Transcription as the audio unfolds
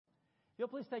If you'll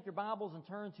please take your Bibles and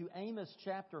turn to Amos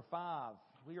chapter 5.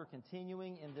 We are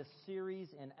continuing in this series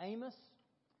in Amos.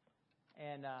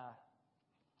 And,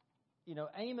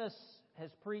 Amos has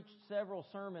preached several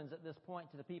sermons at this point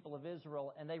to the people of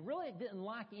Israel, and they really didn't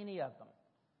like any of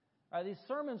them. These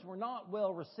sermons were not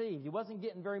well received. He wasn't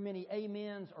getting very many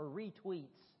amens or retweets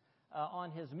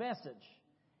on his message.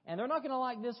 And they're not going to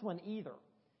like this one either.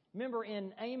 Remember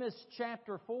in Amos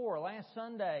chapter 4, last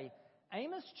Sunday,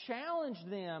 Amos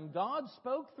challenged them. God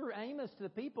spoke through Amos to the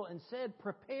people and said,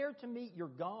 prepare to meet your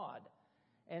God.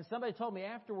 And somebody told me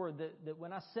afterward that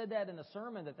when I said that in the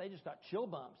sermon that they just got chill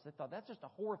bumps. They thought that's just a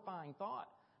horrifying thought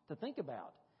to think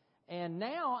about. And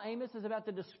now Amos is about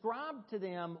to describe to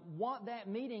them what that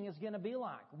meeting is going to be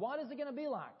like. What is it going to be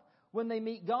like when they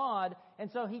meet God?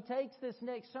 And so he takes this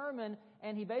next sermon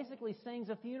and he basically sings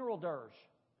a funeral dirge.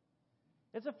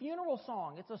 It's a funeral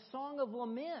song. It's a song of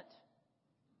lament.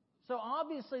 So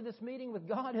obviously this meeting with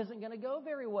God isn't going to go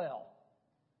very well.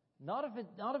 Not if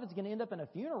it's going to end up in a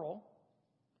funeral.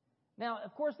 Now,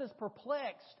 of course, this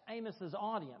perplexed Amos's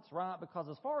audience, right? Because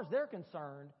as far as they're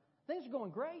concerned, things are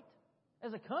going great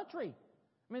as a country.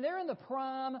 I mean, they're in the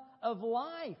prime of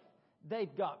life.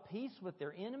 They've got peace with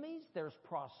their enemies. There's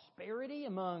prosperity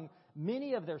among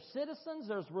many of their citizens.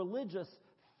 There's religious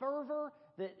fervor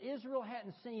that Israel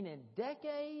hadn't seen in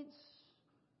decades.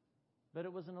 But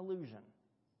it was an illusion.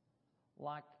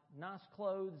 Like nice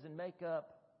clothes and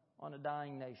makeup on a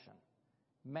dying nation,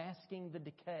 masking the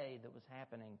decay that was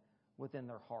happening within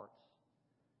their hearts.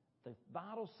 The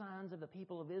vital signs of the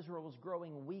people of Israel was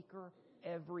growing weaker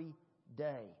every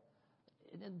day.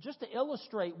 And just to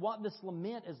illustrate what this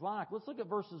lament is like, let's look at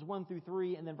verses 1 through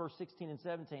 3 and then verse 16 and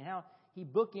 17, how he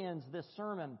bookends this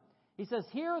sermon. He says,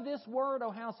 hear this word,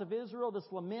 O house of Israel, this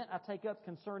lament I take up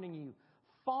concerning you.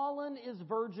 Fallen is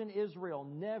virgin Israel,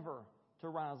 never to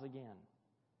rise again.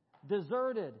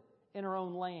 Deserted in her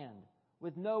own land,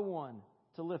 with no one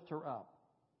to lift her up.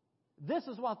 This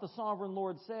is what the sovereign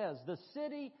Lord says. The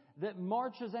city that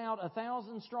marches out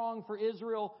 1,000 strong for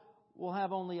Israel will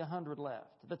have only 100 left.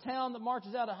 The town that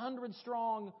marches out 100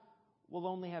 strong will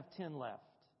only have 10 left.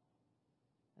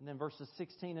 And then verses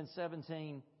 16 and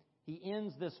 17, he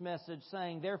ends this message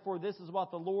saying, therefore this is what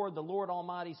the Lord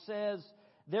Almighty says.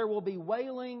 There will be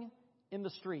wailing in the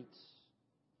streets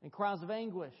and cries of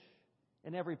anguish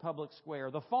in every public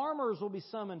square. The farmers will be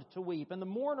summoned to weep, and the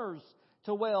mourners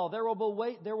to wail. There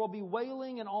will be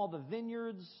wailing in all the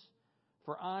vineyards,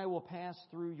 for I will pass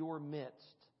through your midst,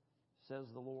 says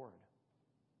the Lord.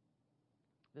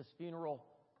 This funeral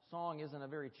song isn't a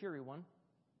very cheery one.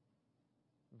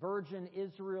 Virgin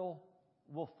Israel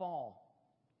will fall,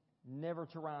 never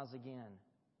to rise again.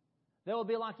 They will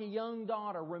be like a young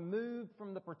daughter removed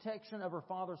from the protection of her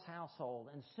father's household.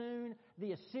 And soon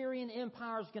the Assyrian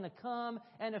Empire is going to come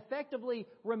and effectively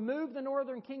remove the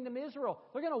northern kingdom Israel.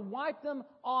 They're going to wipe them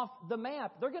off the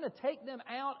map. They're going to take them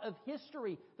out of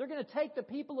history. They're going to take the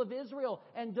people of Israel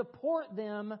and deport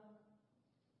them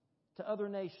to other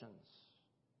nations.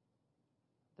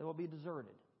 They will be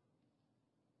deserted.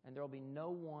 And there will be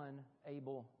no one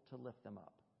able to lift them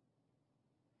up.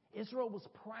 Israel was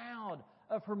proud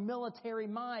of her military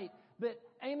might, but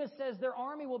Amos says their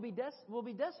army will be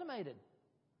decimated.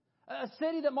 A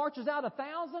city that marches out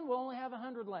 1,000 will only have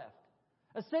 100 left.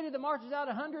 A city that marches out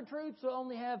 100 troops will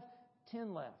only have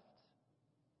 10 left.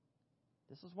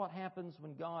 This is what happens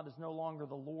when God is no longer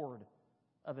the Lord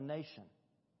of a nation.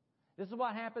 This is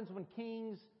what happens when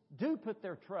kings do put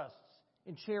their trusts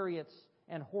in chariots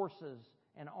and horses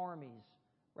and armies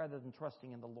rather than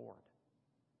trusting in the Lord.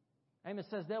 Amos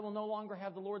says they will no longer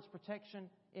have the Lord's protection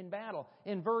in battle.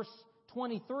 In verse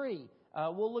 23,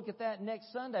 we'll look at that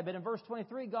next Sunday, but in verse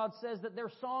 23, God says that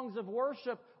their songs of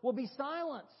worship will be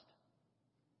silenced.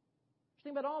 Just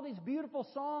think about all these beautiful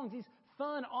songs, these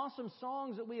fun, awesome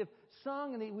songs that we have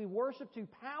sung and that we worship to,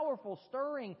 powerful,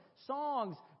 stirring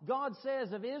songs. God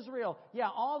says of Israel, yeah,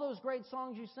 all those great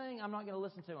songs you sing, I'm not going to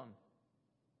listen to them.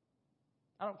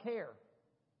 I don't care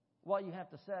what you have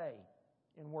to say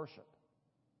in worship.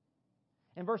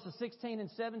 In verses 16 and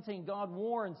 17, God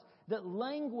warns that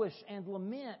languish and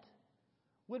lament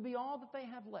would be all that they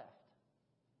have left.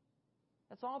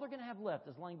 That's all they're going to have left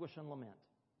is languish and lament.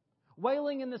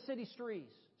 Wailing in the city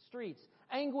streets,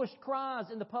 anguished cries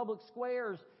in the public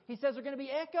squares. He says they're going to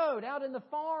be echoed out in the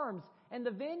farms and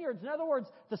the vineyards. In other words,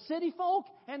 the city folk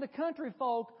and the country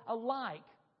folk alike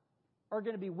are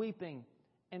going to be weeping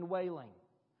and wailing.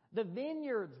 The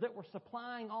vineyards that were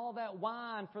supplying all that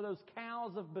wine for those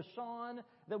cows of Bashan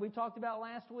that we talked about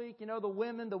last week,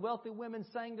 the wealthy women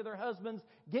saying to their husbands,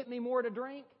 get me more to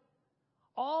drink.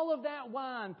 All of that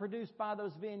wine produced by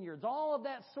those vineyards, all of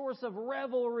that source of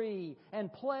revelry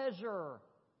and pleasure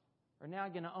are now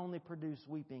going to only produce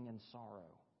weeping and sorrow.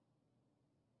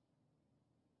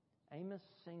 Amos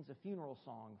sings a funeral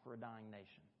song for a dying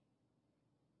nation.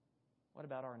 What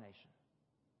about our nation?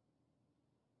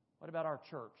 What about our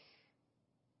church?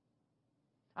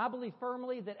 I believe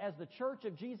firmly that as the church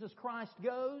of Jesus Christ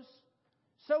goes,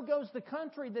 so goes the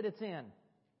country that it's in.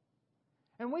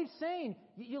 And we've seen,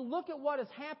 you look at what has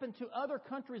happened to other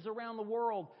countries around the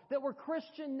world that were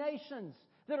Christian nations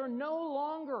that are no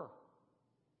longer.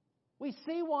 We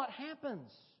see what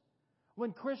happens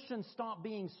when Christians stop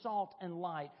being salt and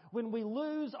light, when we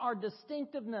lose our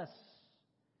distinctiveness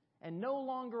and no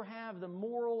longer have the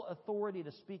moral authority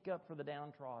to speak up for the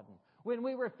downtrodden, when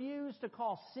we refuse to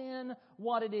call sin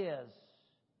what it is,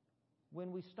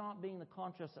 when we stop being the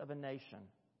conscience of a nation,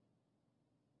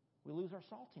 we lose our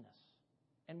saltiness.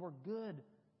 And we're good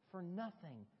for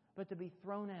nothing but to be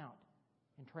thrown out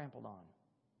and trampled on.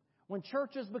 When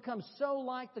churches become so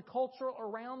like the culture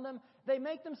around them, they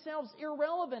make themselves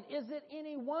irrelevant. Is it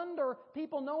any wonder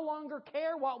people no longer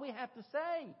care what we have to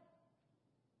say?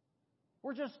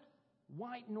 We're just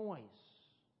white noise.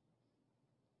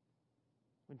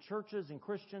 When churches and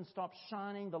Christians stop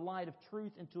shining the light of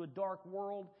truth into a dark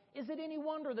world, is it any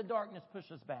wonder the darkness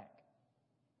pushes back?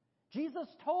 Jesus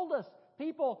told us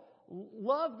people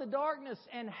love the darkness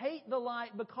and hate the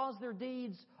light because their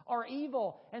deeds are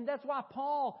evil. And that's why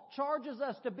Paul charges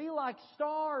us to be like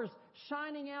stars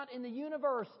shining out in the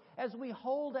universe as we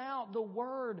hold out the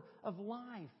word of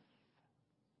life.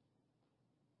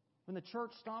 When the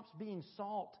church stops being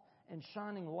salt and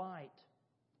shining light,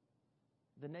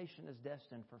 the nation is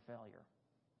destined for failure.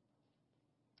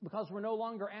 Because we're no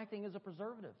longer acting as a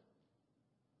preservative.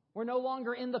 We're no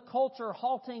longer in the culture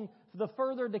halting the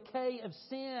further decay of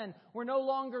sin. We're no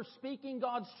longer speaking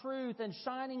God's truth and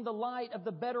shining the light of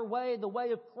the better way, the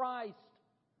way of Christ.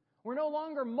 We're no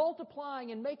longer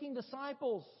multiplying and making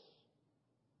disciples.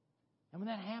 And when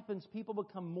that happens, people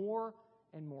become more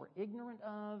and more ignorant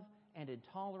of and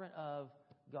intolerant of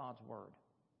God's Word.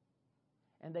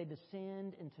 And they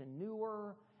descend into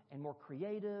newer and more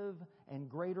creative and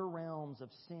greater realms of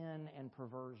sin and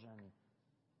perversion.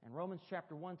 And Romans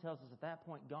chapter 1 tells us at that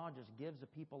point, God just gives the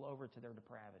people over to their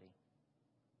depravity.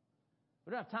 We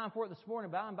don't have time for it this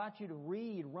morning, but I invite you to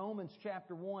read Romans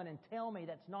chapter 1 and tell me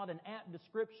that's not an apt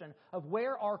description of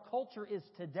where our culture is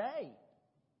today.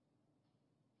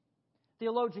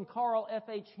 Theologian Carl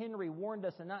F.H. Henry warned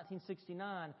us in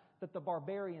 1969 that the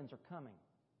barbarians are coming.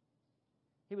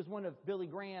 He was one of Billy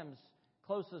Graham's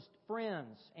closest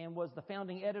friends and was the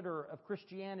founding editor of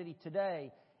Christianity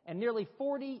Today. And nearly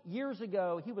 40 years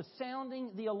ago, he was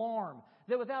sounding the alarm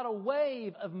that without a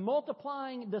wave of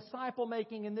multiplying disciple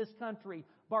making in this country,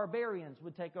 barbarians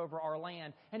would take over our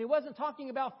land. And he wasn't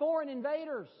talking about foreign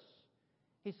invaders.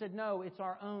 He said, no, it's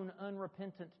our own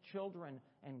unrepentant children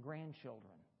and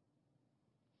grandchildren.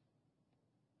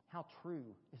 How true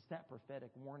is that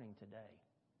prophetic warning today?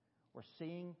 We're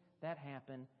seeing that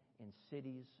happen in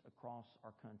cities across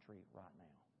our country right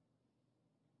now.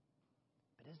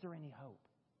 But is there any hope?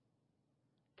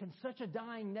 Can such a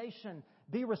dying nation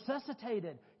be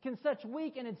resuscitated? Can such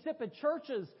weak and insipid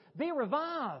churches be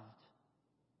revived?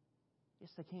 Yes,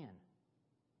 they can.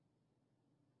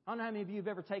 I don't know how many of you have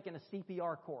ever taken a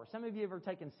CPR course. How many of you have ever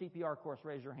taken a CPR course?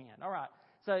 Raise your hand. All right.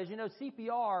 So as you know,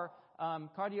 CPR,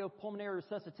 cardiopulmonary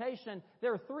resuscitation,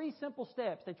 there are 3 simple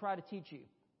steps they try to teach you.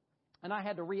 And I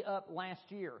had to re-up last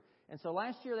year. And so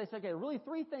last year they said, okay, really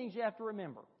 3 things you have to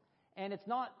remember. And it's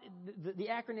not, the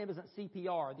acronym isn't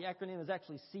CPR. The acronym is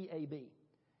actually CAB.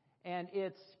 And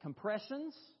it's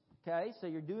compressions, okay? So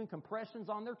you're doing compressions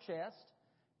on their chest,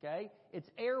 okay? It's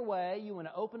airway. You want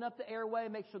to open up the airway,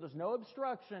 make sure there's no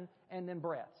obstruction, and then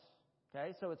breaths,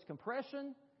 okay? So it's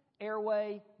compression,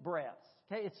 airway, breaths,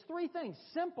 okay? It's 3 things,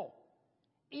 simple,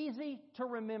 easy to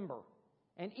remember.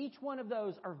 And each one of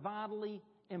those are vitally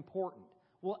important.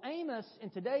 Well, Amos, in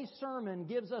today's sermon,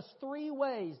 gives us 3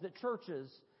 ways that churches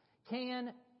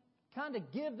can kind of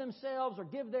give themselves or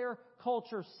give their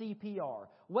culture CPR.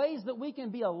 Ways that we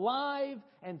can be alive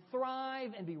and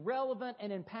thrive and be relevant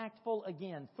and impactful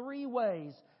again. 3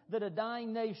 ways that a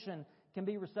dying nation can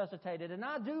be resuscitated. And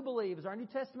I do believe, as our New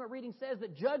Testament reading says,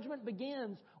 that judgment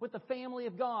begins with the family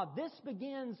of God. This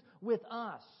begins with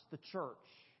us, the church.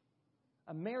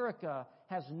 America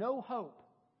has no hope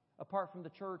apart from the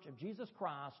church of Jesus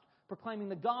Christ, proclaiming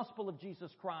the gospel of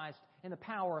Jesus Christ in the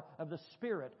power of the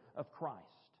Spirit of Christ.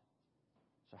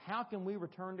 So how can we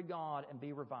return to God and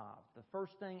be revived? The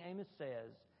first thing Amos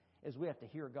says is we have to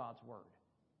hear God's Word.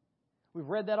 We've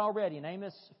read that already in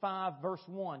Amos 5, verse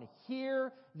 1.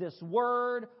 Hear this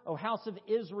word, O house of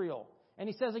Israel. And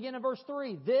he says again in verse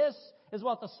 3, this is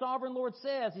what the sovereign Lord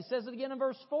says. He says it again in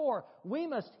verse 4. We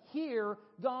must hear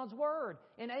God's word.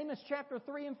 In Amos chapter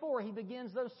 3 and 4, he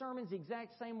begins those sermons the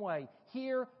exact same way.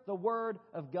 Hear the word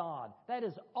of God. That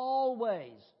is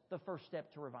always the first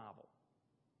step to revival.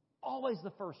 Always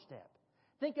the first step.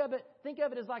 Think of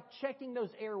it as like checking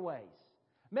those airways.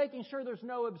 Making sure there's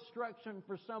no obstruction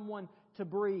for someone to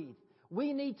breathe.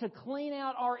 We need to clean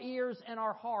out our ears and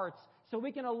our hearts so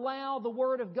we can allow the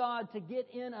Word of God to get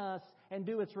in us and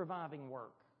do its reviving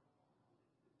work.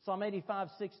 Psalm 85,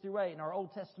 6 through 8 in our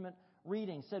Old Testament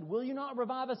reading said, Will you not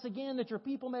revive us again that your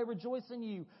people may rejoice in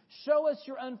you? Show us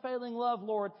your unfailing love,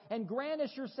 Lord, and grant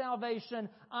us your salvation.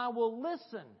 I will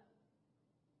listen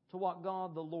to what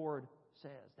God the Lord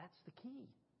says. That's the key.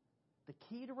 The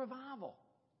key to revival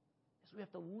is we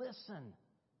have to listen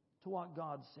to what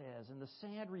God says. And the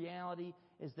sad reality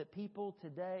is that people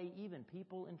today, even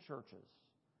people in churches,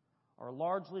 are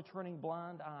largely turning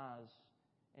blind eyes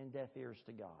and deaf ears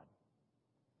to God.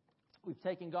 We've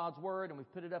taken God's Word and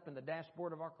we've put it up in the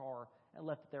dashboard of our car and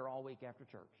left it there all week after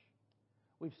church.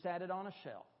 We've sat it on a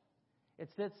shelf. It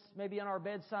sits maybe on our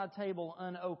bedside table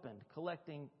unopened,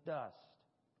 collecting dust.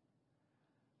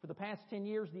 For the past 10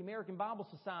 years, the American Bible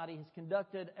Society has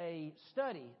conducted a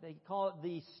study. They call it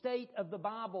the State of the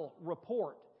Bible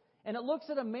Report. And it looks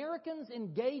at Americans'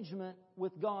 engagement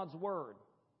with God's Word.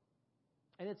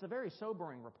 And it's a very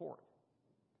sobering report.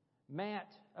 Matt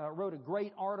wrote a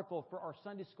great article for our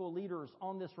Sunday school leaders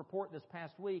on this report this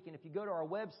past week. And if you go to our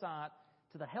website,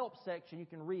 to the help section, you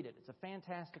can read it. It's a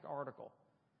fantastic article.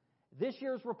 This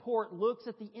year's report looks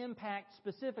at the impact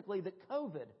specifically that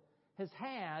COVID has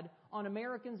had on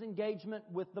Americans' engagement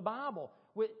with the Bible.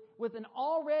 With an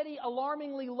already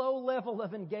alarmingly low level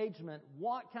of engagement,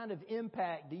 what kind of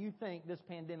impact do you think this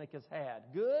pandemic has had?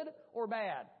 Good or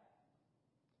bad?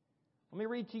 Let me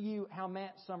read to you how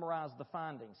Matt summarized the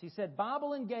findings. He said,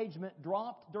 Bible engagement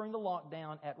dropped during the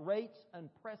lockdown at rates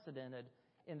unprecedented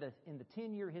in the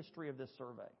 10-year history of this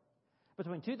survey.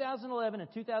 Between 2011 and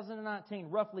 2019,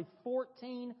 roughly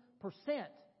 14%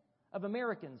 of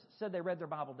Americans said they read their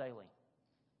Bible daily.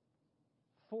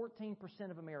 14%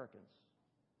 of Americans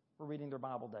were reading their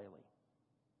Bible daily.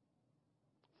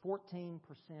 14%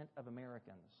 of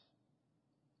Americans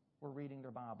were reading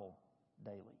their Bible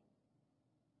daily.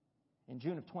 In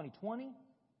June of 2020,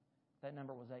 that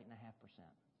number was 8.5%.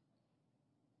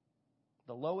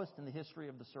 The lowest in the history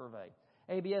of the survey.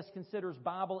 ABS considers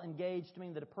Bible engaged to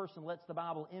mean that a person lets the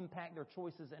Bible impact their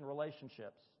choices and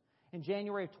relationships. In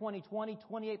January of 2020,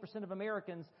 28% of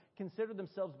Americans considered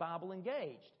themselves Bible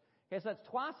engaged. Okay, so that's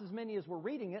twice as many as were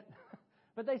reading it,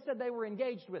 but they said they were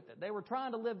engaged with it. They were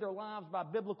trying to live their lives by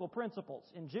biblical principles.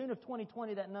 In June of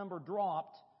 2020, that number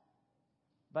dropped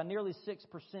by nearly 6%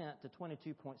 to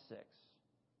 22.6.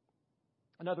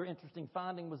 Another interesting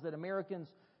finding was that Americans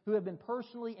who have been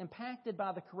personally impacted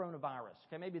by the coronavirus,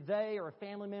 okay, maybe they or a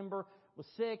family member was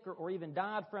sick or even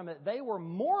died from it, they were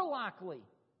more likely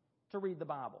to read the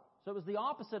Bible. So it was the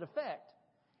opposite effect.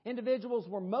 Individuals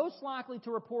were most likely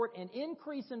to report an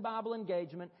increase in Bible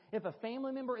engagement if a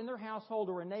family member in their household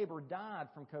or a neighbor died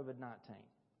from COVID-19.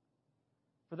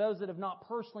 For those that have not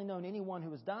personally known anyone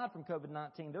who has died from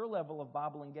COVID-19, their level of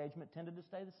Bible engagement tended to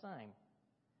stay the same.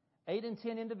 8 in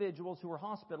 10 individuals who were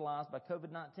hospitalized by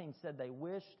COVID-19 said they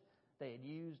wished they had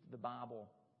used the Bible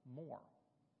more.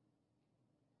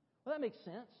 Well, that makes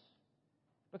sense.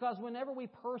 Because whenever we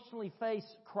personally face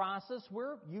crisis,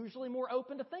 we're usually more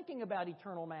open to thinking about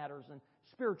eternal matters and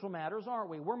spiritual matters, aren't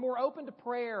we? We're more open to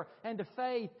prayer and to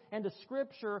faith and to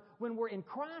Scripture when we're in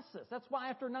crisis. That's why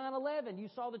after 9/11, you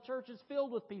saw the churches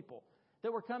filled with people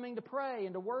that were coming to pray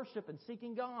and to worship and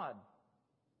seeking God.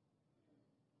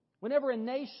 Whenever a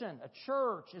nation, a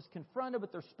church, is confronted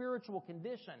with their spiritual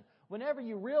condition, whenever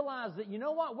you realize that, you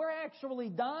know what, we're actually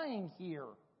dying here,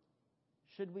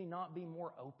 should we not be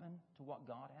more open to what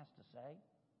God has to say?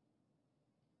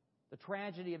 The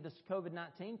tragedy of this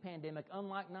COVID-19 pandemic,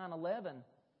 unlike 9/11,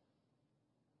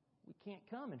 we can't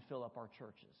come and fill up our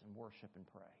churches and worship and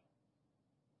pray.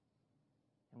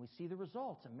 And we see the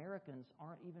results. Americans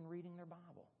aren't even reading their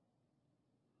Bible.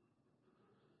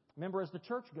 Remember, as the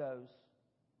church goes,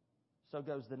 so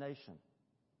goes the nation.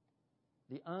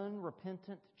 The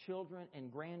unrepentant children and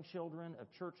grandchildren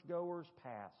of churchgoers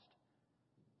past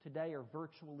today are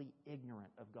virtually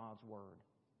ignorant of God's Word.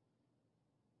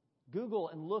 Google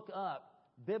and look up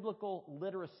biblical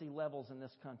literacy levels in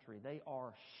this country. They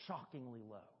are shockingly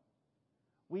low.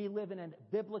 We live in a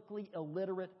biblically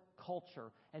illiterate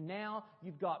culture. And now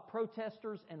you've got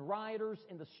protesters and rioters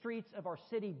in the streets of our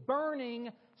city burning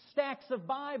stacks of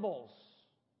Bibles.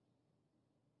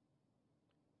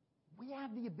 We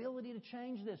have the ability to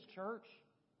change this, church.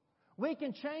 We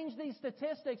can change these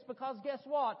statistics because guess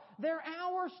what? They're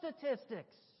our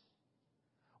statistics.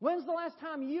 When's the last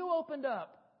time you opened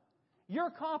up your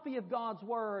copy of God's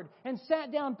Word and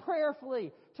sat down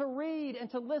prayerfully to read and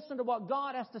to listen to what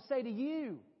God has to say to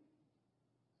you?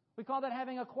 We call that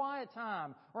having a quiet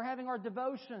time or having our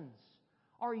devotions.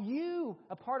 Are you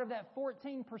a part of that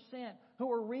 14%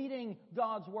 who are reading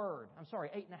God's Word? I'm sorry,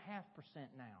 8.5%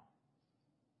 now.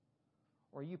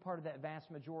 Or are you part of that vast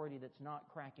majority that's not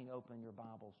cracking open your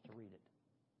Bibles to read it?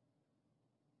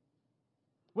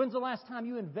 When's the last time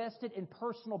you invested in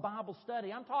personal Bible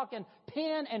study? I'm talking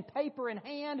pen and paper in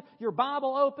hand, your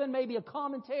Bible open, maybe a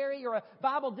commentary or a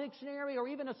Bible dictionary or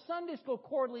even a Sunday school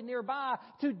quarterly nearby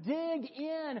to dig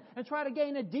in and try to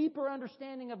gain a deeper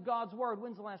understanding of God's Word.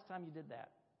 When's the last time you did that?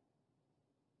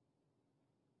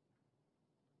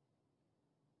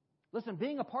 Listen,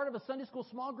 being a part of a Sunday school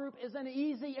small group is an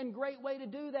easy and great way to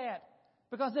do that.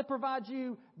 Because it provides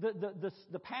you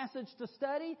the passage to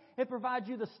study. It provides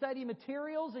you the study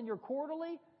materials in your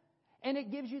quarterly. And it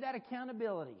gives you that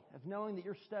accountability of knowing that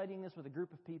you're studying this with a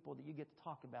group of people that you get to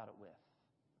talk about it with.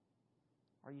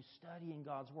 Are you studying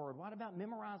God's Word? What about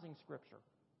memorizing Scripture?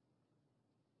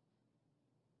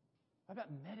 What about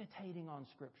meditating on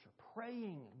Scripture?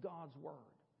 Praying God's Word?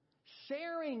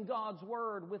 Sharing God's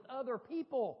Word with other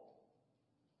people?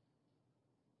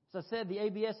 As I said, the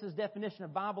ABS's definition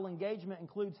of Bible engagement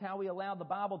includes how we allow the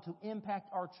Bible to impact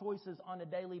our choices on a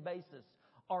daily basis.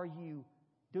 Are you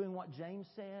doing what James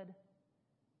said?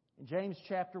 In James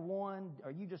chapter 1,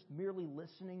 are you just merely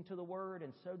listening to the Word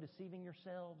and so deceiving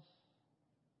yourselves?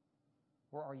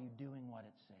 Or are you doing what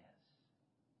it says?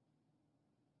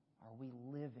 Are we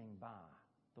living by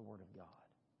the Word of God?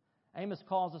 Amos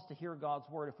calls us to hear God's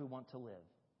Word if we want to live.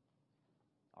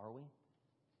 Are we?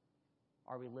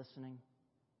 Are we listening?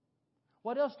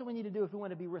 What else do we need to do if we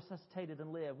want to be resuscitated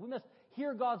and live? We must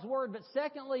hear God's Word, but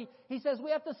secondly, he says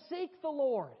we have to seek the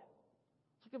Lord.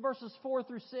 Let's look at verses 4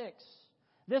 through 6.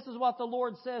 This is what the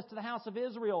Lord says to the house of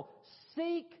Israel.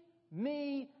 Seek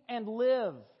me and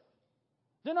live.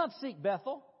 Do not seek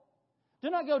Bethel.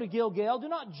 Do not go to Gilgal. Do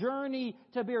not journey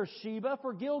to Beersheba,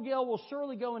 for Gilgal will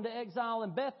surely go into exile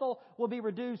and Bethel will be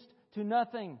reduced to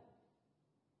nothing.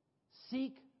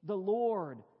 Seek the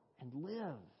Lord and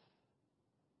live.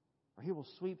 For he will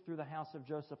sweep through the house of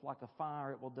Joseph like a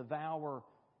fire. It will devour,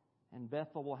 and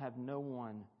Bethel will have no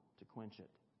one to quench it.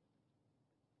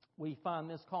 We find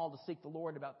this call to seek the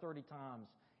Lord about 30 times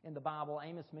in the Bible.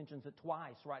 Amos mentions it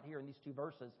twice right here in these two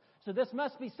verses. So this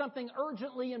must be something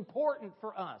urgently important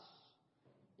for us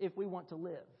if we want to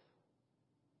live.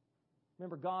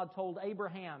 Remember, God told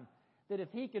Abraham that if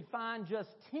he could find just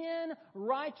 10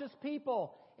 righteous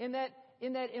people in that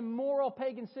immoral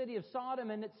pagan city of Sodom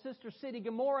and its sister city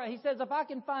Gomorrah, he says, if I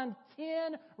can find 10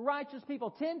 righteous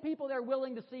people, 10 people that are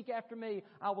willing to seek after me,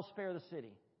 I will spare the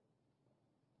city.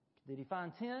 Did he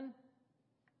find 10?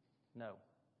 No.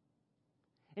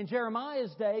 In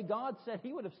Jeremiah's day, God said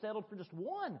he would have settled for just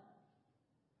one.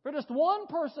 For just one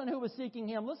person who was seeking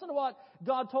him. Listen to what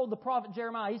God told the prophet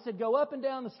Jeremiah. He said, go up and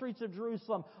down the streets of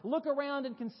Jerusalem. Look around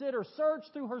and consider. Search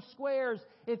through her squares.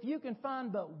 If you can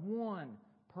find but one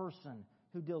person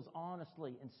who deals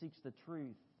honestly and seeks the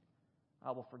truth,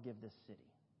 I will forgive this city.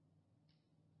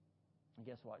 And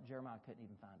guess what? Jeremiah couldn't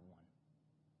even find one.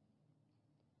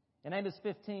 In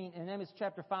Amos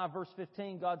chapter 5, verse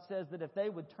 15, God says that if they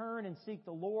would turn and seek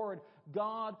the Lord,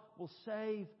 God will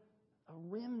save a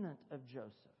remnant of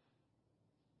Joseph.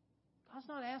 God's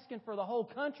not asking for the whole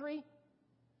country.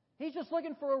 He's just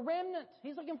looking for a remnant.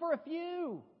 He's looking for a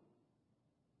few.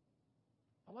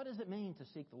 But what does it mean to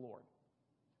seek the Lord?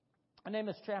 In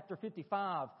Amos chapter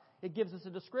 55, it gives us a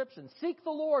description. Seek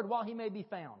the Lord while he may be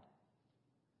found.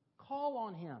 Call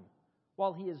on him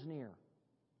while he is near.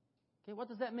 Okay, what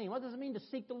does that mean? What does it mean to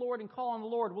seek the Lord and call on the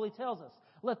Lord? Well, he tells us,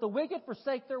 let the wicked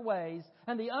forsake their ways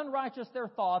and the unrighteous their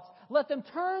thoughts. Let them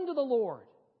turn to the Lord,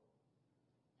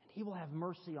 and he will have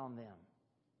mercy on them,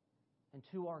 and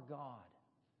to our God,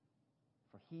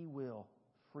 for he will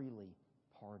freely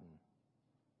pardon.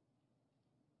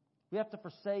 We have to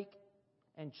forsake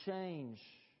and change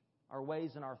our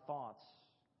ways and our thoughts.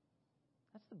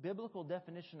 That's the biblical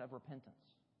definition of repentance.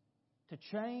 To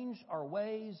change our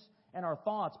ways and our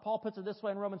thoughts. Paul puts it this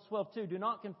way in Romans 12:2. Do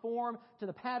not conform to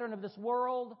the pattern of this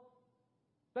world,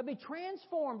 but be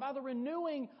transformed by the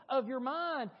renewing of your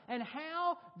mind. And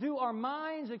how do our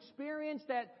minds experience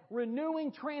that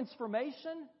renewing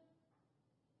transformation?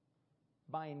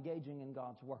 By engaging in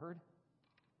God's Word.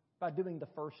 By doing the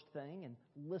first thing and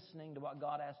listening to what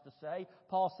God has to say.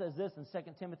 Paul says this in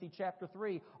 2 Timothy chapter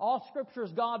 3. All Scripture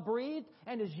is God-breathed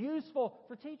and is useful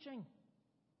for teaching,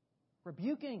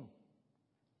 rebuking,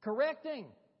 correcting,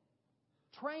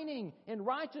 training in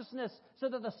righteousness, so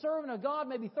that the servant of God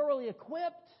may be thoroughly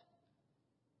equipped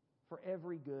for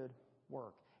every good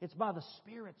work. It's by the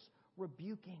Spirit's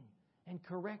rebuking and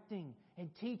correcting and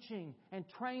teaching and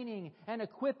training and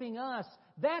equipping us.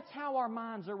 That's how our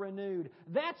minds are renewed.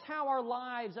 That's how our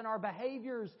lives and our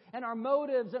behaviors and our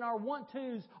motives and our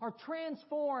want-tos are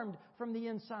transformed from the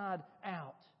inside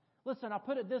out. Listen, I'll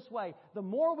put it this way. The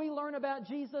more we learn about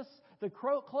Jesus, the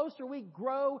closer we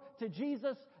grow to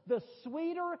Jesus, the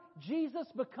sweeter Jesus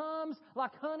becomes,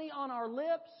 like honey on our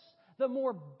lips, the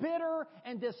more bitter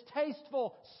and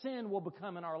distasteful sin will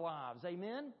become in our lives.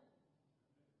 Amen?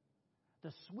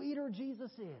 The sweeter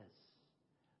Jesus is,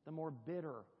 the more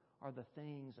bitter are the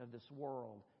things of this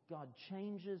world. God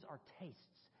changes our tastes.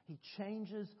 He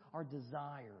changes our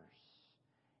desires.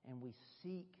 And we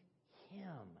seek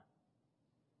Him,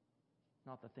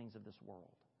 not the things of this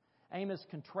world. Amos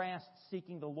contrasts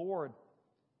seeking the Lord,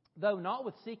 though not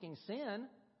with seeking sin,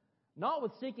 not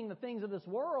with seeking the things of this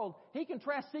world. He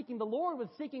contrasts seeking the Lord with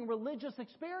seeking religious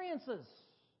experiences.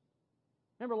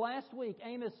 Remember last week,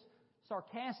 Amos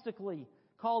sarcastically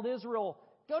called Israel,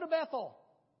 go to Bethel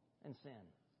and sin.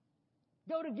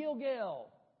 Go to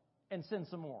Gilgal and sin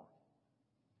some more.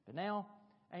 But now,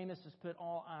 Amos has put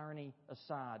all irony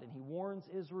aside, and he warns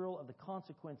Israel of the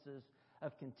consequences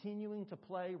of continuing to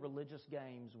play religious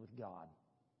games with God.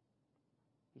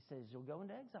 He says, you'll go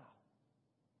into exile.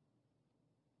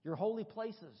 Your holy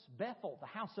places, Bethel, the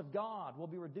house of God, will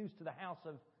be reduced to the house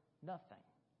of nothing.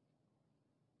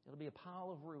 It'll be a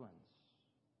pile of ruins.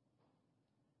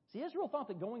 See, Israel thought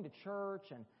that going to church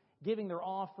and giving their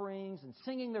offerings and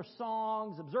singing their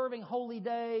songs, observing holy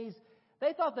days,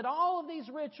 they thought that all of these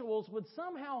rituals would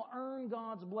somehow earn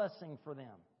God's blessing for them.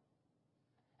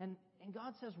 And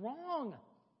God says, wrong.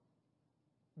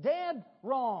 Dead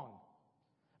wrong.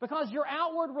 Because your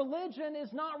outward religion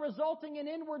is not resulting in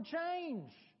inward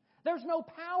change. There's no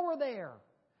power there.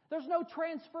 There's no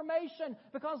transformation.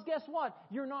 Because guess what?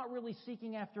 You're not really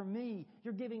seeking after me.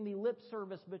 You're giving me lip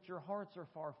service, but your hearts are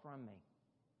far from me.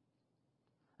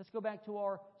 Let's go back to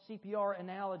our CPR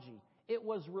analogy. It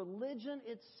was religion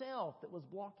itself that was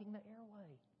blocking the airway.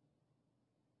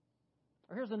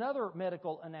 Or here's another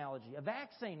medical analogy. A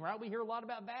vaccine, right? We hear a lot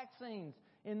about vaccines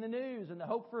in the news and the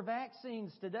hope for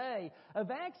vaccines today. A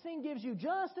vaccine gives you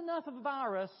just enough of a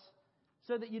virus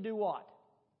so that you do what?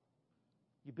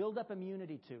 You build up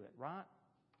immunity to it, right?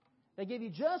 They give you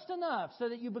just enough so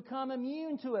that you become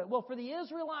immune to it. Well, for the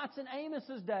Israelites in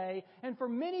Amos's day, and for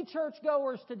many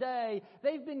churchgoers today,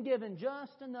 they've been given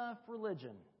just enough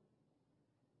religion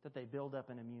that they build up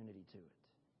an immunity to it.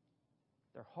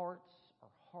 Their hearts are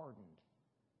hardened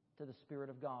to the Spirit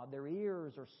of God. Their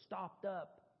ears are stopped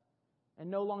up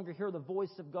and no longer hear the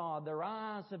voice of God. Their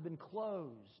eyes have been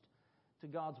closed to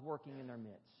God's working in their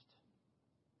midst.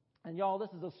 And y'all, this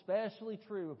is especially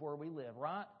true of where we live,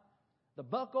 right? The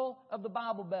buckle of the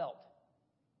Bible Belt.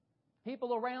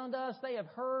 People around us, they have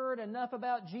heard enough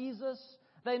about Jesus.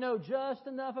 They know just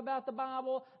enough about the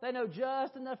Bible. They know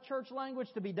just enough church language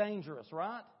to be dangerous,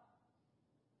 right?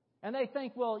 And they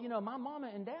think, well, my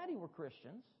mama and daddy were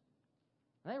Christians.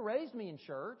 They raised me in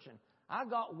church, and I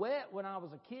got wet when I was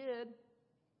a kid.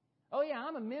 Oh, yeah,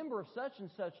 I'm a member of such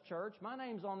and such church. My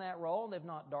name's on that roll. They've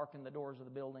not darkened the doors of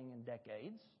the building in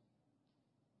decades.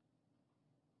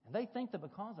 And they think that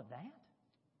because of that,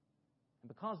 and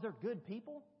because they're good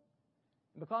people,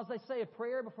 and because they say a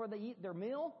prayer before they eat their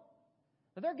meal,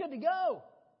 that they're good to go.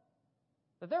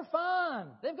 That they're fine.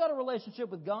 They've got a relationship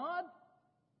with God.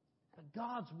 But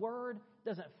God's Word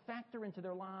doesn't factor into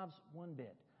their lives one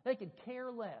bit. They could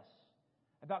care less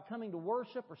about coming to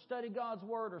worship or study God's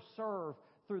Word or serve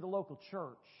through the local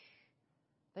church.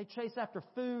 They chase after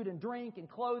food and drink and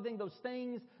clothing, those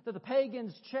things that the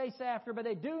pagans chase after, but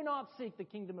they do not seek the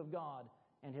kingdom of God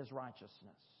and His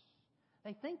righteousness.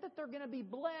 They think that they're going to be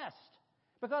blessed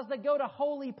because they go to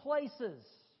holy places,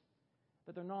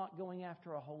 but they're not going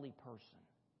after a holy person.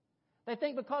 They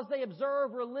think because they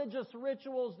observe religious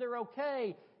rituals, they're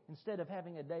okay, instead of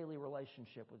having a daily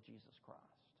relationship with Jesus Christ.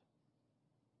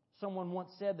 Someone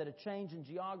once said that a change in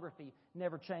geography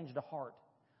never changed a heart.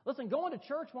 Listen, going to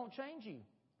church won't change you.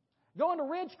 Going to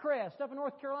Ridgecrest up in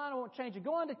North Carolina won't change you.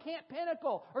 Going to Camp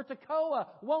Pinnacle or Toccoa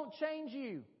won't change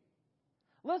you.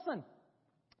 Listen,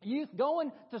 youth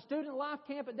going to student life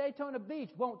camp at Daytona Beach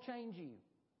won't change you.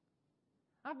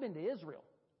 I've been to Israel.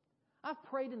 I've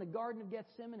prayed in the Garden of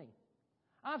Gethsemane.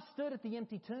 I've stood at the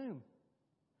empty tomb.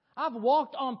 I've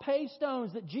walked on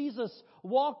pavstones that Jesus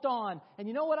walked on. And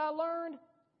you know what I learned?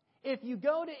 If you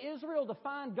go to Israel to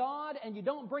find God and you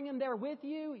don't bring Him there with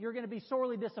you, you're going to be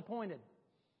sorely disappointed.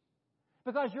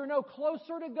 Because you're no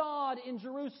closer to God in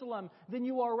Jerusalem than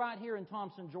you are right here in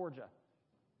Thompson, Georgia.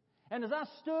 And as I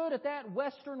stood at that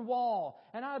western wall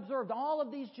and I observed all of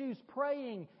these Jews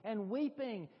praying and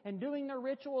weeping and doing their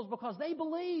rituals because they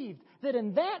believed that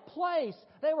in that place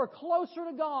they were closer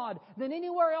to God than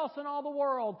anywhere else in all the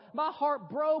world, my heart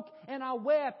broke and I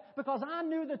wept because I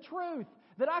knew the truth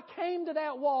that I came to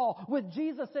that wall with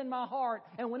Jesus in my heart.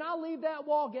 And when I leave that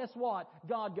wall, guess what?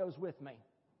 God goes with me.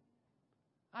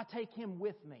 I take Him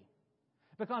with me.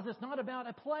 Because it's not about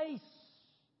a place.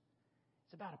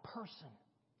 It's about a person.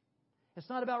 It's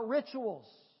not about rituals.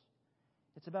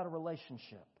 It's about a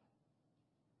relationship.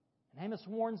 And Amos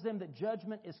warns them that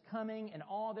judgment is coming and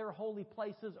all their holy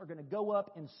places are going to go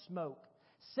up in smoke.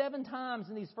 7 times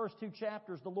in these first 2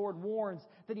 chapters, the Lord warns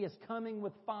that He is coming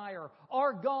with fire.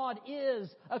 Our God is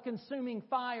a consuming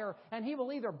fire, and He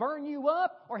will either burn you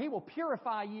up or He will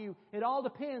purify you. It all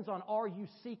depends on, are you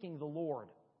seeking the Lord?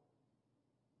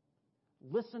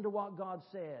 Listen to what God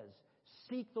says.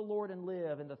 Seek the Lord and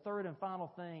live. And the third and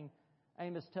final thing,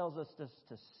 Amos tells us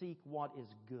to seek what is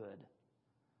good.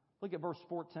 Look at verse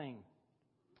 14.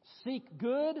 Seek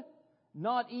good,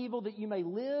 not evil, that you may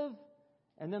live,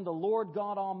 and then the Lord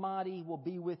God Almighty will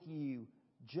be with you,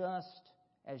 just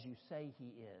as you say He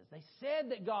is. They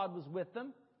said that God was with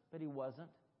them, but He wasn't,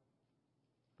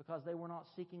 because they were not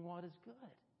seeking what is good.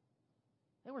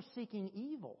 They were seeking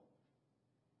evil.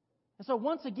 And so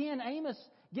once again, Amos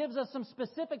gives us some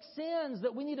specific sins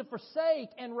that we need to forsake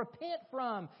and repent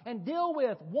from and deal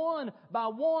with one by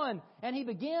one. And he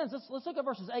begins, let's look at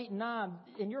verses 8 and 9.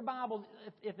 In your Bible,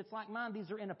 if it's like mine,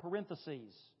 these are in a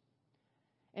parentheses.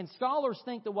 And scholars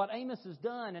think that what Amos has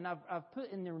done, and I've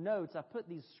put in their notes, I've put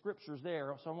these scriptures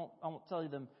there, so I won't tell you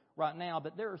them right now,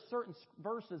 but there are certain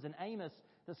verses in Amos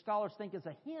that scholars think is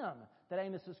a hymn that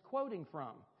Amos is quoting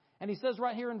from. And he says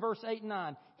right here in verse 8 and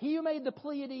 9, He who made the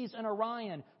Pleiades and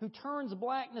Orion, who turns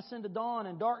blackness into dawn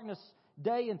and darkness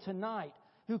day into night,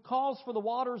 who calls for the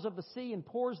waters of the sea and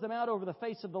pours them out over the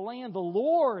face of the land. The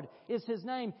Lord is His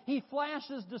name. He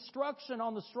flashes destruction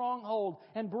on the stronghold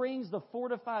and brings the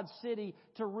fortified city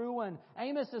to ruin.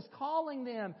 Amos is calling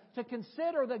them to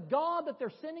consider the God that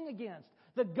they're sinning against,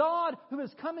 the God who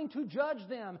is coming to judge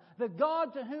them, the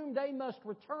God to whom they must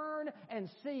return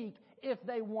and seek if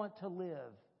they want to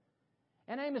live.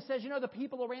 And Amos says, the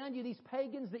people around you, these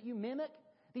pagans that you mimic,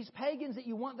 these pagans that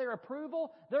you want their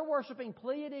approval, they're worshiping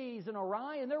Pleiades and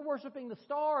Orion. They're worshiping the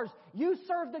stars. You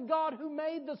serve the God who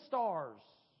made the stars.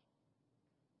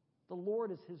 The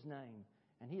Lord is His name,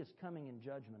 and He is coming in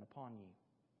judgment upon you.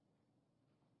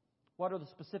 What are the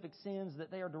specific sins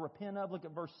that they are to repent of? Look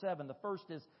at verse 7. The first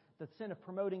is the sin of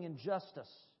promoting injustice.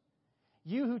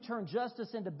 You who turn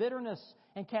justice into bitterness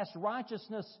and cast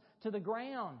righteousness to the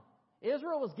ground.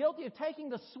 Israel was guilty of taking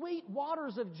the sweet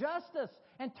waters of justice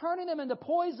and turning them into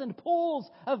poisoned pools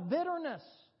of bitterness.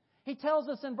 He tells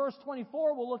us in verse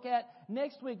 24, we'll look at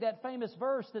next week, that famous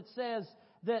verse that says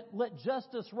that let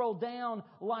justice roll down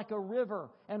like a river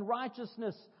and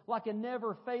righteousness like a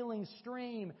never-failing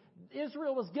stream.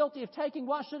 Israel was guilty of taking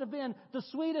what should have been the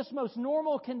sweetest, most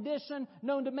normal condition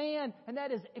known to man, and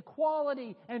that is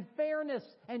equality and fairness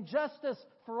and justice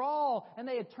for all. And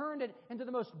they had turned it into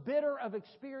the most bitter of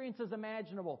experiences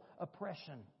imaginable,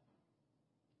 oppression.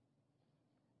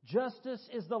 Justice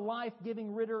is the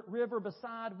life-giving river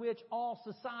beside which all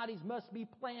societies must be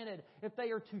planted if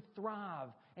they are to thrive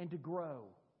and to grow.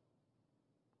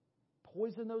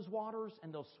 Poison those waters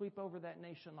and they'll sweep over that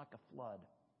nation like a flood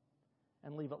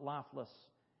and leave it lifeless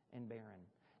and barren.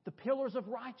 The pillars of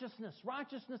righteousness.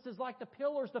 Righteousness is like the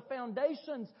pillars, the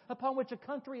foundations upon which a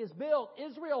country is built.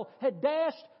 Israel had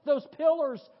dashed those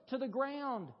pillars to the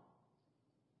ground.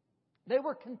 They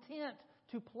were content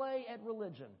to play at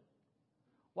religion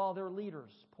while their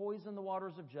leaders poisoned the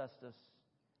waters of justice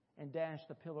and dashed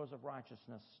the pillars of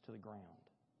righteousness to the ground.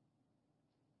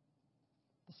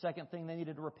 The second thing they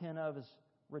needed to repent of is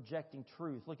rejecting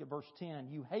truth. Look at verse 10.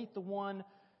 You hate the one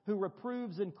who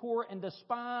reproves in court and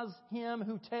despise him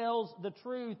who tells the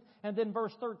truth. And then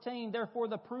verse 13, therefore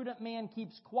the prudent man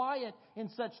keeps quiet in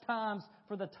such times,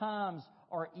 for the times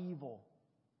are evil.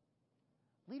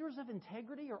 Leaders of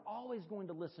integrity are always going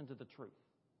to listen to the truth.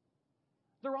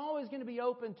 They're always going to be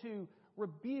open to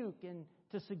rebuke and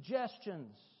to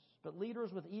suggestions. But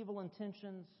leaders with evil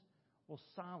intentions will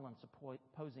silence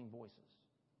opposing voices.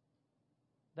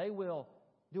 They will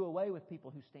do away with people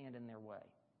who stand in their way.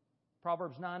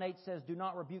 Proverbs 9:8 says, do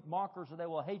not rebuke mockers or they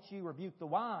will hate you. Rebuke the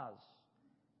wise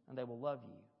and they will love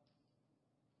you.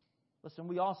 Listen,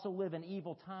 we also live in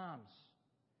evil times.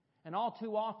 And all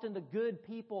too often, the good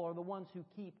people are the ones who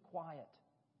keep quiet.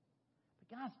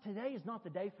 But guys, today is not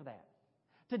the day for that.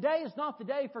 Today is not the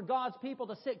day for God's people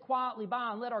to sit quietly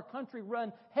by and let our country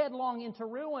run headlong into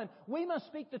ruin. We must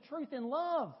speak the truth in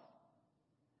love.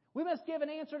 We must give an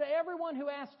answer to everyone who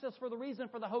asks us for the reason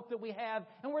for the hope that we have,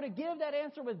 and we're to give that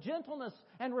answer with gentleness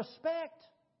and respect.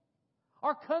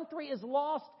 Our country is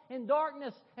lost in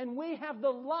darkness, and we have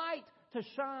the light to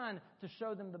shine to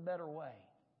show them the better way.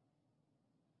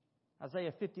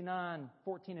 Isaiah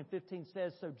 59:14 and 15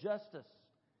 says, "So justice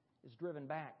is driven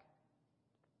back,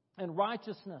 and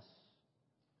righteousness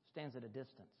stands at a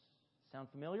distance." Sound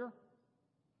familiar?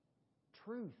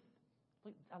 Truth.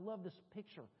 I love this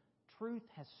picture. Truth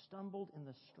has stumbled in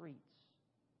the streets.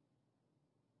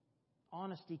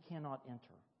 Honesty cannot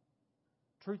enter.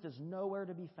 Truth is nowhere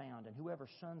to be found, and whoever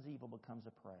shuns evil becomes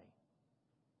a prey.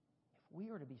 If we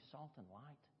are to be salt and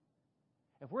light,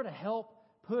 if we're to help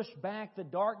push back the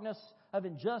darkness of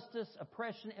injustice,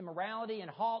 oppression, immorality,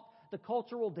 and halt the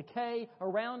cultural decay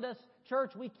around us,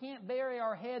 church, we can't bury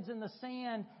our heads in the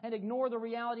sand and ignore the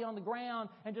reality on the ground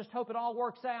and just hope it all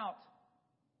works out.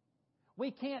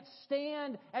 We can't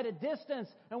stand at a distance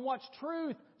and watch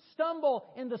truth stumble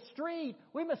in the street.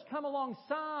 We must come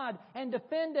alongside and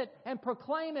defend it and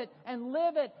proclaim it and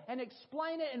live it and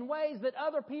explain it in ways that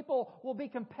other people will be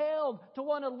compelled to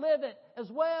want to live it as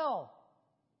well.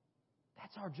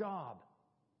 That's our job.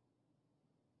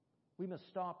 We must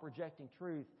stop rejecting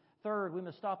truth. Third, we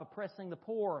must stop oppressing the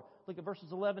poor. Look at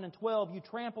verses 11 and 12. "You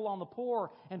trample on the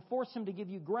poor and force him to give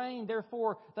you grain.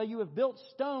 Therefore, though you have built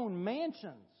stone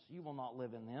mansions, you will not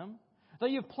live in them. Though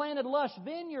you have planted lush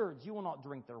vineyards, you will not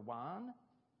drink their wine.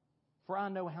 For I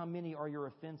know how many are your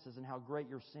offenses and how great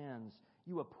your sins.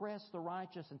 You oppress the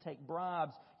righteous and take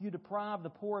bribes. You deprive the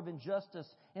poor of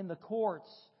injustice in the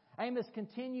courts." Amos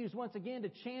continues once again to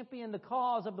champion the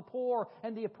cause of the poor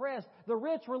and the oppressed. The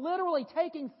rich were literally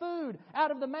taking food out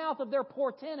of the mouth of their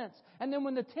poor tenants. And then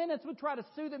when the tenants would try to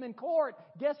sue them in court,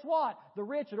 guess what? The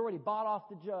rich had already bought off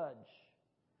the judge.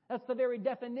 That's the very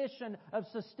definition of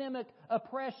systemic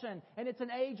oppression. And it's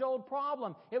an age-old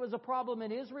problem. It was a problem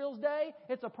in Israel's day.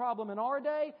 It's a problem in our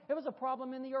day. It was a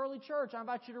problem in the early church. I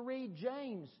invite you to read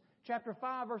James chapter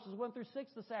 5, verses 1 through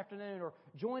 6 this afternoon, or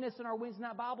join us in our Wednesday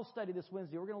night Bible study this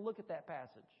Wednesday. We're going to look at that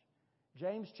passage.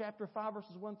 James chapter 5,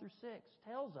 verses 1 through 6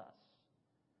 tells us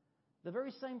the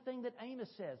very same thing that Amos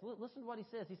says. Listen to what he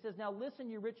says. He says, "Now listen,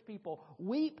 you rich people,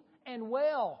 weep and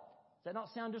wail." Does that not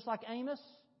sound just like Amos?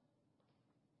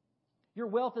 "Your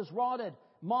wealth is rotted.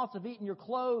 Moths have eaten your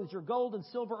clothes. Your gold and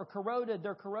silver are corroded.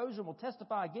 Their corrosion will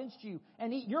testify against you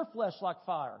and eat your flesh like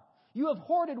fire. You have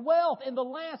hoarded wealth in the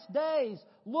last days.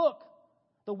 Look,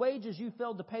 the wages you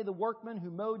failed to pay the workmen who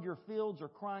mowed your fields are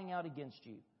crying out against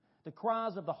you. The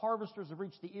cries of the harvesters have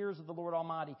reached the ears of the Lord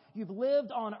Almighty. You've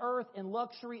lived on earth in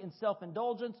luxury and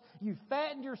self-indulgence. You've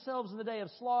fattened yourselves in the day of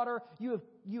slaughter.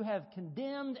 You have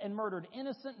condemned and murdered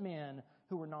innocent men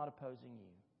who were not opposing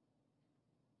you."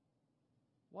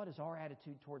 What is our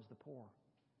attitude towards the poor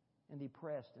and the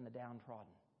oppressed and the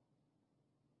downtrodden?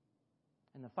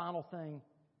 And the final thing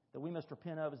that we must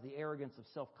repent of is the arrogance of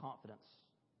self-confidence.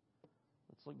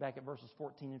 Let's look back at verses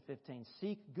 14 and 15.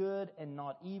 "Seek good and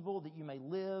not evil, that you may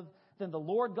live. Then the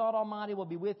Lord God Almighty will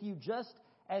be with you, just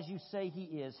as you say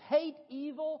He is. Hate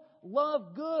evil,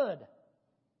 love good.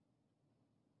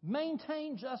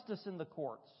 Maintain justice in the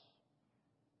courts.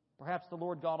 Perhaps the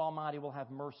Lord God Almighty will have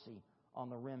mercy on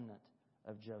the remnant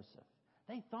of Joseph."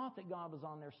 They thought that God was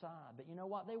on their side, but you know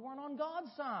what? They weren't on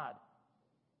God's side.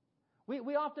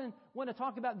 We often want to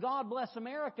talk about God bless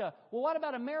America. Well, what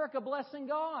about America blessing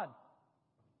God?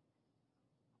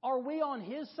 Are we on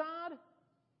His side?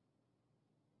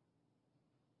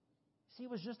 See, it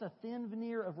was just a thin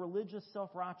veneer of religious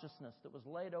self-righteousness that was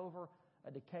laid over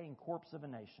a decaying corpse of a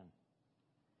nation.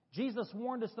 Jesus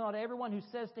warned us, "Not everyone who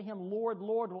says to Him, 'Lord,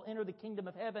 Lord,' will enter the kingdom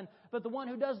of heaven, but the one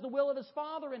who does the will of his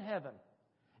Father in heaven."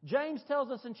 James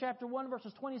tells us in chapter 1,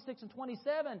 verses 26 and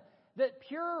 27, that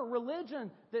pure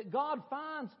religion that God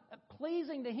finds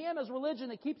pleasing to Him is religion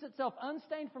that keeps itself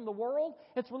unstained from the world.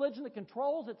 It's religion that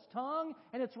controls its tongue,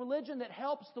 and it's religion that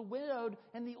helps the widowed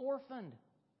and the orphaned.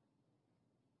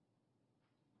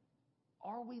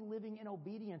 Are we living in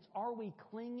obedience? Are we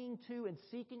clinging to and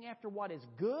seeking after what is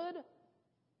good?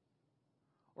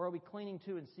 Or are we clinging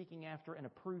to and seeking after and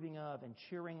approving of and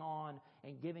cheering on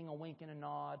and giving a wink and a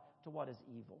nod to what is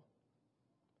evil?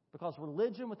 Because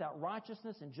religion without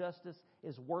righteousness and justice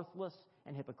is worthless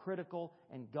and hypocritical,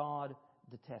 and God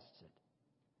detests it.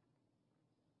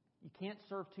 You can't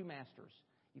serve two masters.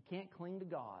 You can't cling to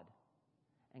God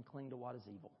and cling to what is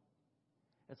evil.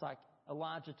 It's like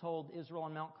Elijah told Israel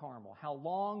on Mount Carmel, how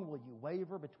long will you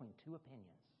waver between two opinions?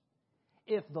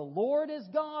 If the Lord is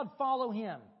God, follow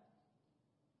Him.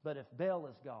 But if Baal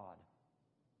is God,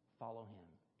 follow him.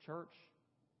 Church,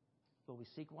 will we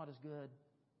seek what is good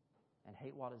and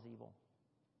hate what is evil?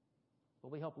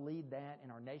 Will we help lead that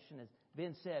in our nation? As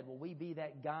Ben said, will we be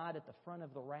that guide at the front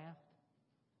of the raft,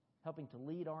 helping to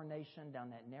lead our nation down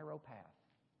that narrow path?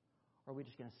 Or are we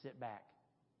just going to sit back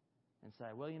and say,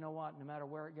 well, you know what? No matter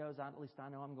where it goes, at least I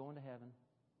know I'm going to heaven.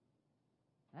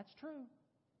 That's true.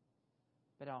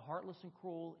 But how heartless and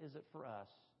cruel is it for us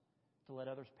to let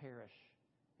others perish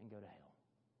and go to hell?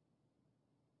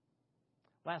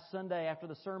 Last Sunday after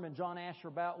the sermon, John Asher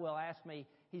Boutwell asked me,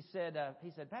 he said,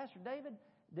 Pastor David,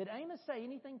 did Amos say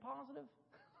anything positive?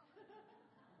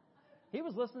 He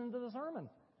was listening to the sermon.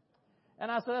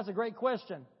 And I said, that's a great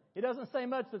question. He doesn't say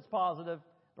much that's positive,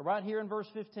 but right here in verse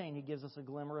 15, he gives us a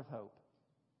glimmer of hope.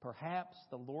 Perhaps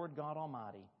the Lord God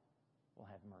Almighty will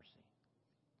have mercy.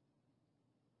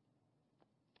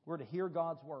 We're to hear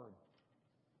God's word.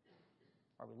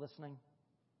 Are we listening?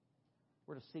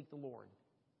 We're to seek the Lord.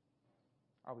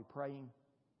 Are we praying?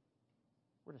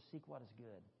 We're to seek what is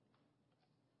good.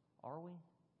 Are we?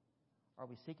 Are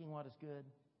we seeking what is good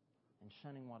and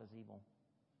shunning what is evil?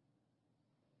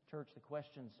 Church, the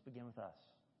questions begin with us.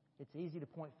 It's easy to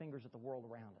point fingers at the world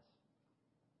around us,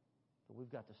 but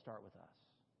we've got to start with us.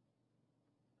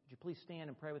 Would you please stand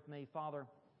and pray with me? Father,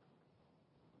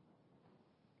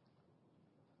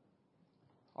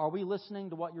 are we listening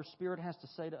to what your Spirit has to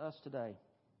say to us today?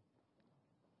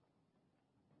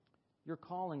 You're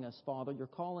calling us, Father. You're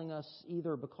calling us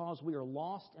either because we are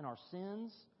lost in our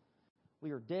sins, we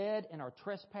are dead in our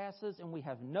trespasses, and we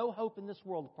have no hope in this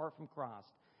world apart from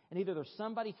Christ. And either there's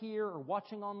somebody here or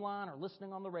watching online or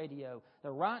listening on the radio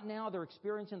that right now they're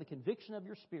experiencing the conviction of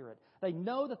your Spirit. They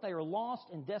know that they are lost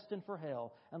and destined for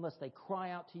hell unless they cry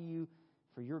out to you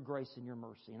for your grace and your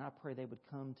mercy. And I pray they would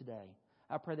come today.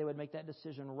 I pray they would make that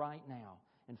decision right now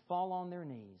and fall on their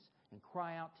knees and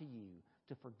cry out to you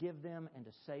to forgive them and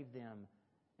to save them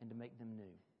and to make them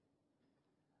new.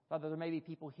 Father, there may be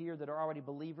people here that are already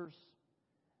believers,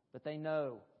 but they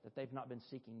know that they've not been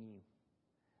seeking you.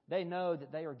 They know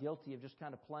that they are guilty of just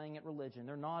kind of playing at religion.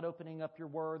 They're not opening up your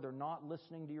word. They're not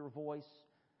listening to your voice.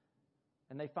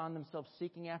 And they find themselves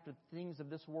seeking after the things of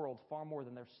this world far more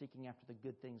than they're seeking after the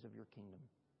good things of your kingdom.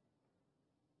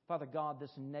 Father God,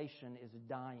 this nation is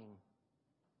dying.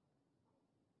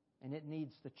 And it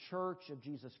needs the church of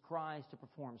Jesus Christ to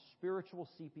perform spiritual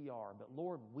CPR. But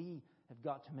Lord, we have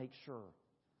got to make sure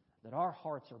that our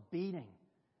hearts are beating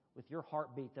with your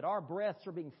heartbeat, that our breaths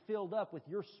are being filled up with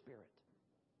your Spirit,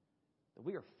 that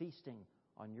we are feasting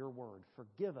on your word.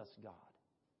 Forgive us, God,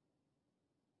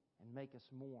 and make us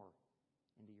more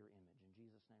into your image.